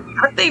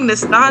 I think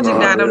Nostalgic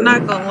died. I'm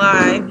not gonna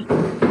lie.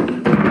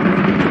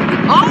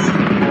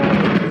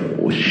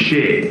 Oh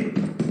shit!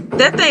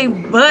 That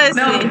thing buzzing.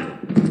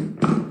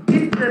 No.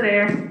 He's still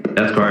there.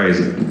 That's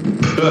crazy.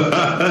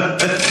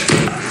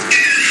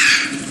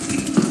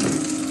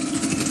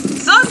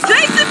 Some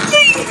Jason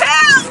me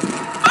help!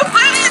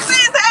 What is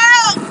this?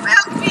 Help!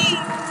 Help me!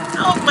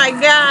 Oh my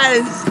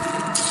gosh!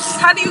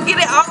 How do you get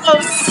it off?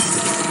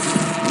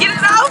 Get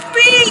it off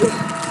me!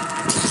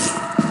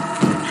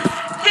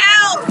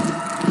 Help!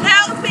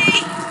 Help me!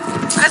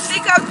 I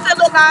think I'm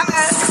still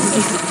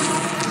alive.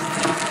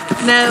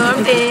 No,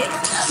 I'm dead.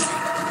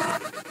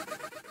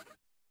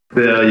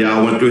 Yeah,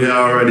 y'all went through here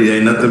already.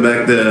 Ain't nothing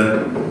back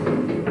there.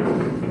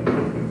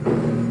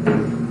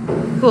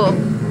 Cool.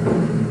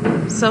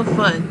 So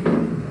fun.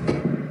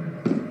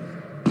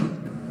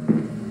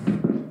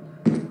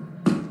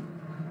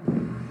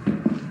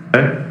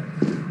 Okay.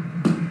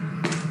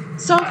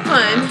 So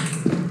fun.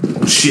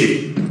 Oh,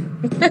 shit.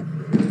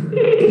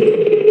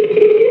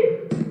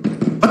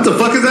 What the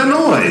fuck is that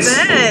noise?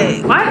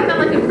 Dang. Why is that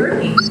like a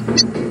turkey?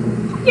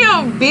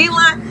 Yo,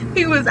 beeline.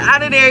 He was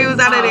out of there. He was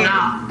out of there. No.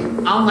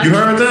 I don't like You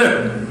heard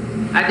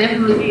that? I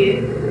definitely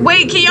did.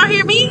 Wait, can y'all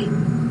hear me?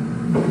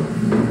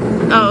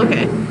 Oh,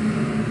 okay.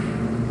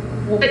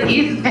 What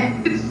is that?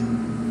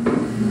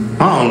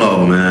 I don't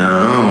know, man.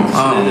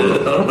 I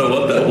don't know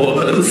what that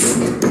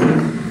was.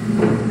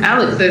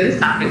 Alex said it's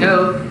time to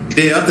go.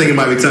 Yeah, I think it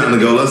might be time to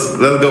go. Let's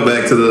go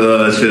back to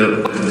the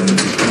ship.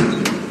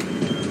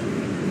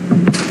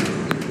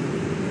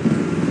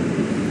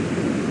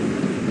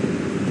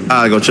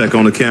 I'll go check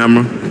on the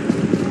camera.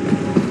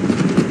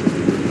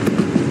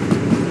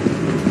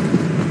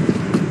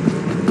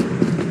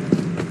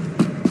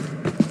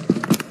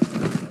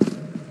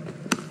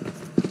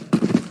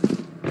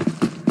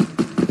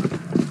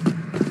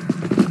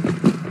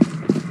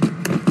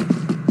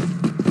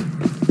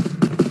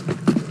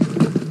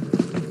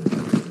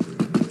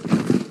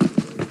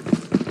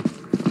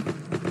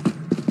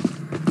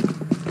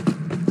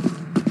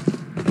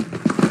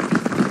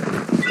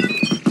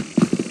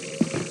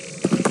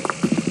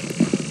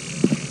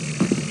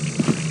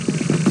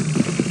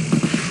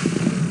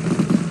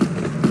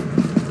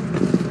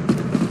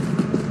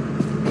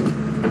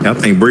 I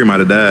think Bree might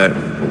have died.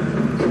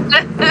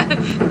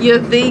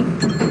 You think?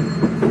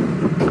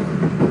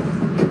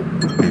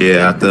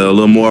 Yeah, after a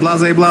little more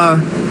blase blah.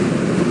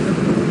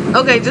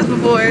 Okay, just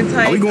before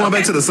Are we going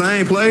back to the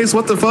same place?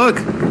 What the fuck?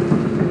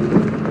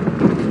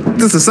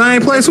 This the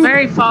same place? Who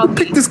Very foggy.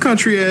 picked this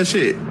country ass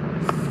shit?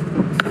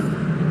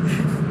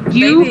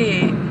 You?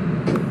 Maybe.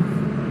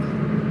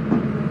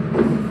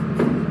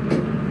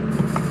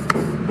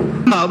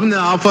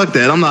 No, fuck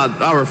that.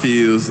 I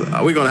refuse.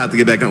 We're gonna have to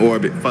get back in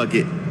orbit. Fuck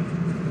it.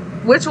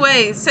 Which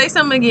way? Say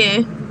something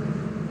again.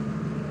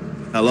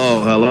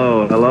 Hello.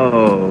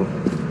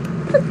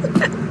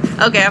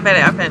 Okay, I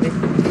found it.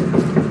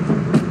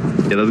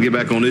 Yeah, let's get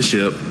back on this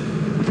ship.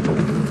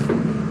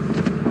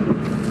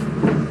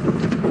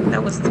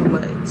 That was too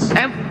much.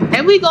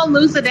 And we gonna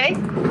lose a day?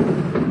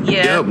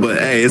 Yeah. Yep, but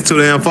hey, it's too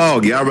damn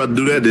foggy. I'd rather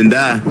do that than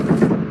die.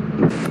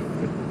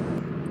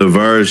 The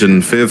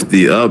version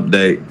 50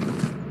 update.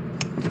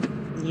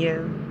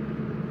 Yeah.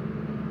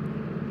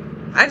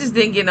 I just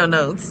didn't get no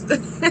notes.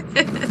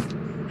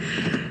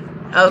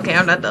 Okay,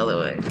 I'm not the other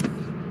way.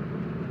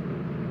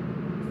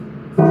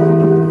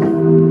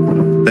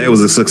 That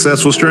was a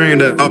successful stream.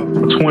 That up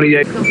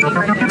 28.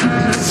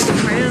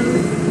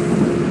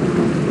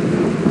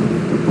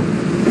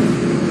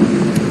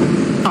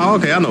 Oh,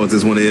 okay. I know what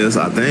this one is.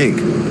 I think.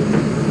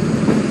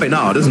 Wait,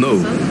 no, this is new.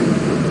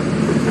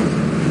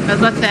 I was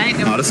about to say,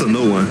 Oh, this is a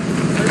new one.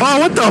 Oh,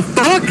 what the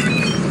fuck?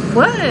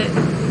 What?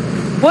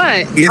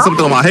 What? Get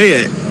something on my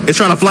head. It's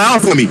trying to fly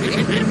off with me.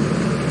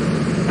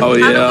 Oh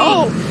yeah.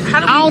 How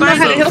do we I don't know how to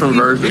find it? help From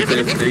you. version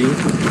 50.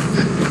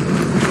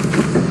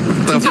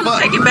 The Did you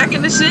fuck? take it back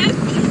in the shit?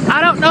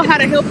 I don't know how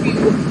to help you.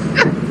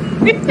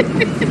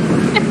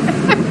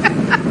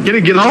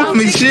 Get off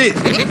me, shit.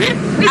 It's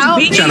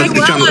beating Trying to-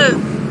 you trying to-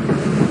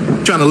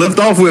 up. Trying to lift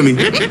off with me.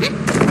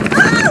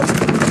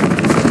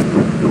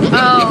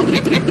 Oh,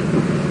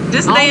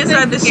 Just I stay don't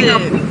inside the think we can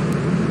shit.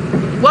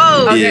 help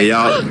Whoa. Yeah,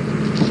 y'all.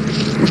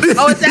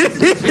 oh, it's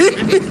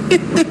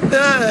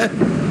that.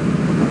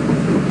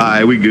 All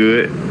right, we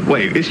good.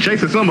 Wait, it's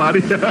chasing somebody.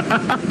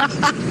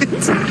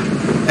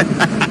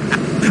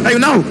 Hey,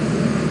 no.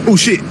 Oh,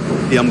 shit.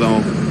 Yeah, I'm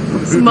gone.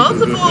 It's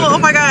multiple. Oh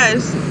my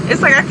gosh.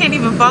 It's like I can't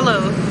even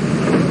follow.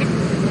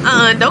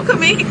 Don't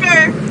come in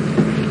here.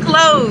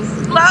 Close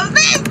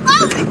it.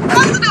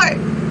 Close the door.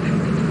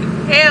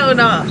 Hell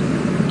no.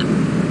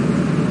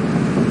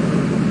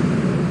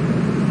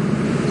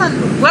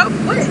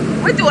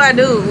 What do I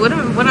do? What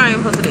am I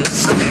supposed to do?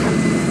 Okay.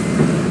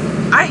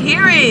 I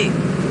hear it.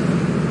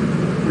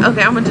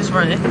 Okay, I'm gonna just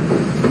run it.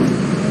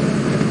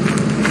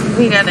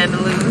 We ain't got nothing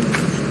to lose.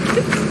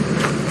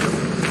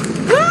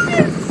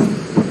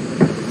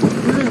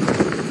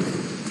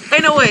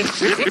 Ain't no way. Ain't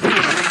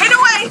no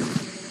way.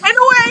 Ain't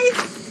no way.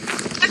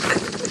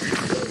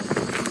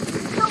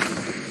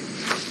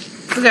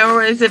 Okay, I'm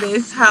running to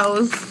this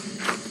house.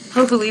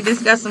 Hopefully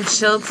this got some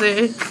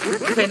shelter.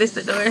 Okay, this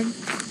the door.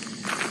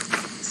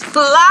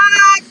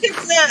 Fly!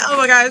 Oh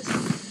my gosh.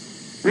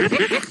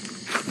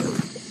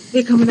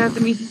 They're coming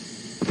after me.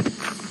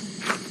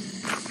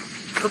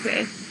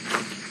 Okay.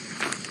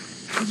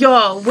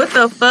 Yo, what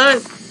the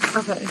fuck?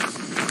 Okay.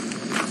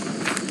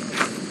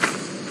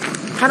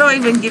 How do I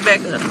even get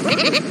back up?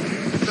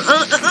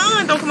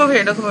 Don't come over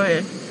here. Don't come over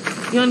here.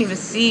 You don't even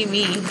see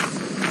me.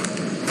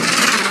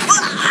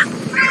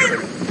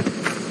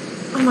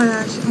 Oh my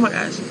gosh. Oh my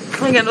gosh.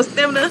 I ain't got no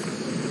stamina.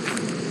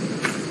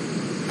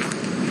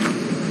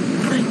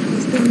 I ain't got no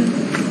stamina.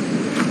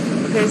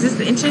 Okay, is this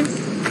the entrance?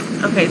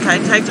 Okay,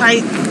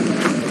 tight.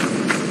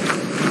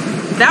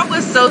 That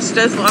was so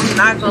stressful. I'm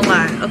not gonna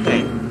lie.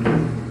 Okay.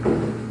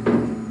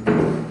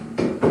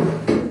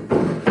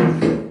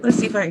 Let's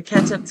see if I can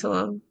catch up to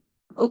him.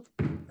 Oh.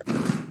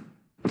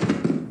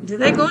 Did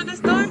they go in this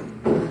door?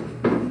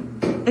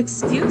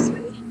 Excuse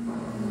me?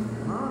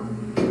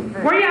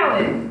 Where y'all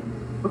at?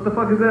 What the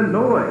fuck is that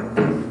noise?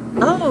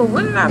 Oh,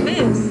 what did I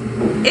miss?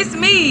 It's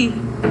me.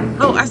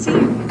 Oh, I see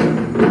you.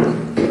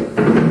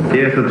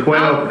 Yeah, it's a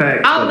 12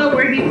 pack. I don't know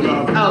where he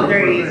went. Oh,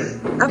 there he is.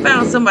 I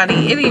found somebody.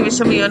 It didn't even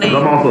show me your name.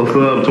 I'm also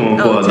sub to him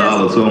for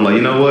 $1, so I'm like,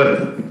 you know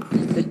what?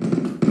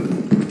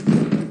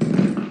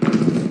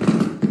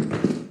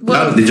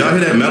 Well, Did y'all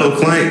hear that metal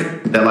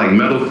clank? That like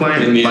metal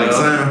clank like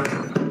sound?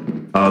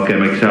 Oh, okay,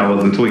 make sure I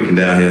wasn't tweaking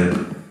down here.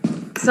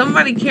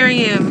 somebody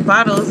carrying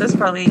bottles. That's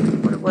probably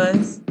what it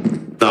was.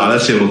 Nah,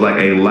 that shit was like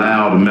a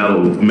loud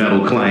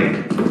metal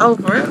clank. Oh,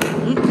 for real?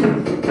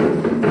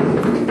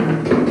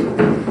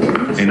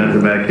 Ain't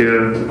nothing back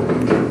here.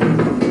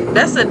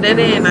 That's a dead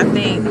end, I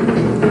think.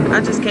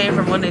 I just came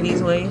from one of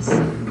these ways.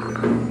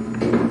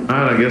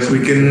 Alright, I guess we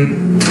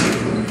can.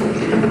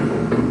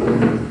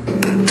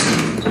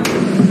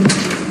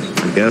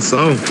 I guess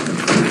so.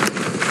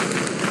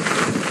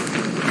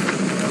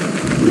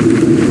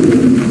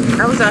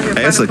 I was out here.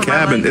 Hey, it's a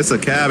cabin. It's a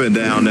cabin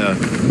down there.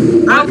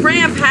 I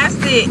ran past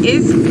it.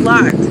 It's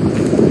locked.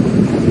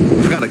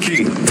 I got a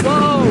key.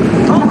 Whoa.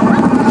 Oh.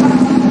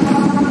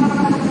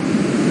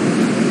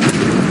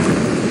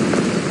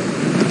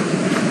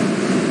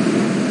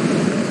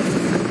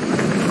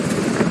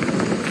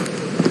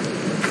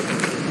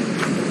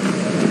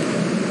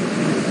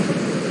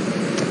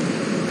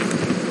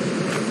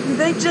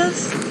 They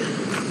just.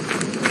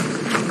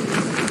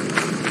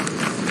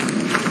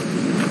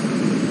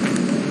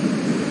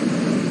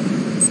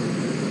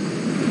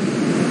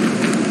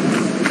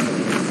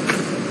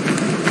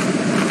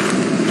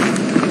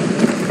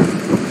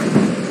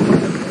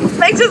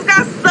 They just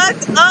got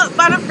sucked up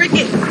by the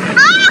freaking.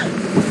 Ah!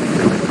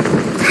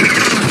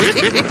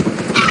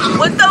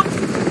 What the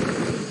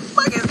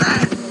fuck is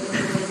that?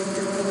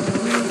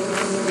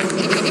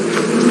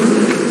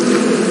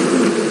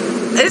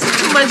 It's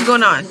too much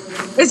going on.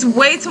 It's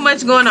way too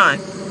much going on.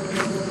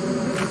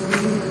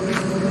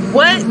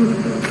 What?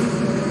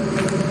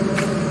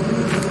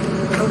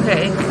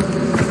 Okay.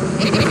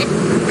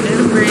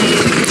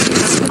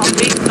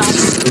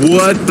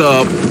 What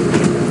the?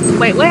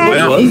 Wait, what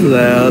happened? What was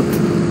that?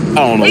 I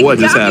don't know what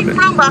just happened.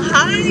 From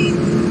behind?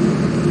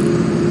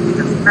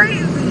 That's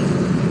crazy.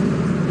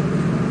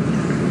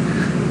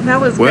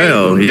 That was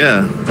well, crazy.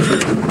 yeah.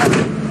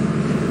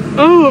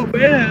 Oh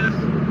man.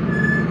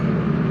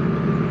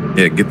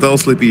 Yeah, get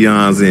those sleepy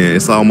yawns in.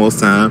 It's almost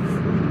time.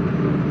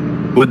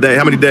 What day?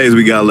 How many days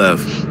we got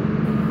left?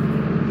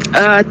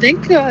 I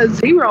think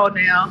 0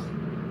 now.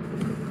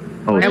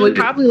 Oh, and we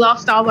probably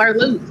lost all our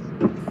loot.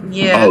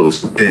 Yeah. Oh,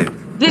 shit.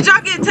 Did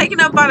y'all get taken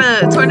up by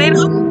the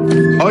tornado?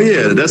 Oh,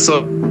 yeah. That's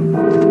up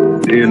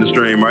in the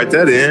stream. Right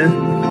that in.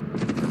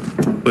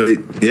 But,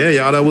 yeah,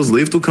 y'all, that was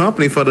Lethal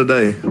Company for the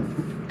day.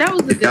 That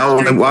was a If y'all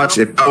want to watch,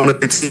 if y'all want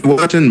to continue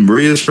watching,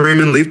 Maria's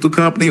streaming Lethal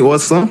Company or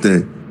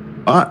something.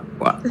 Why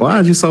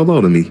are you so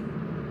low to me?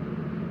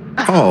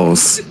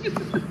 Pause.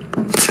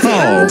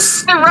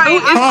 Pause.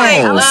 Right.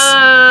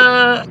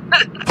 Pause.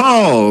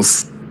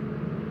 Pause.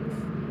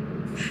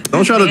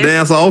 Don't try to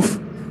dance off.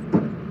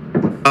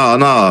 Oh,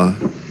 no.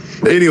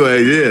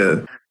 Anyway,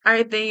 yeah. All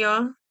right, then,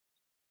 y'all.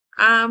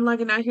 I'm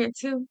logging out here,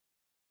 too.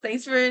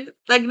 Thanks for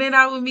logging it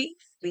out with me.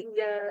 See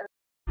ya.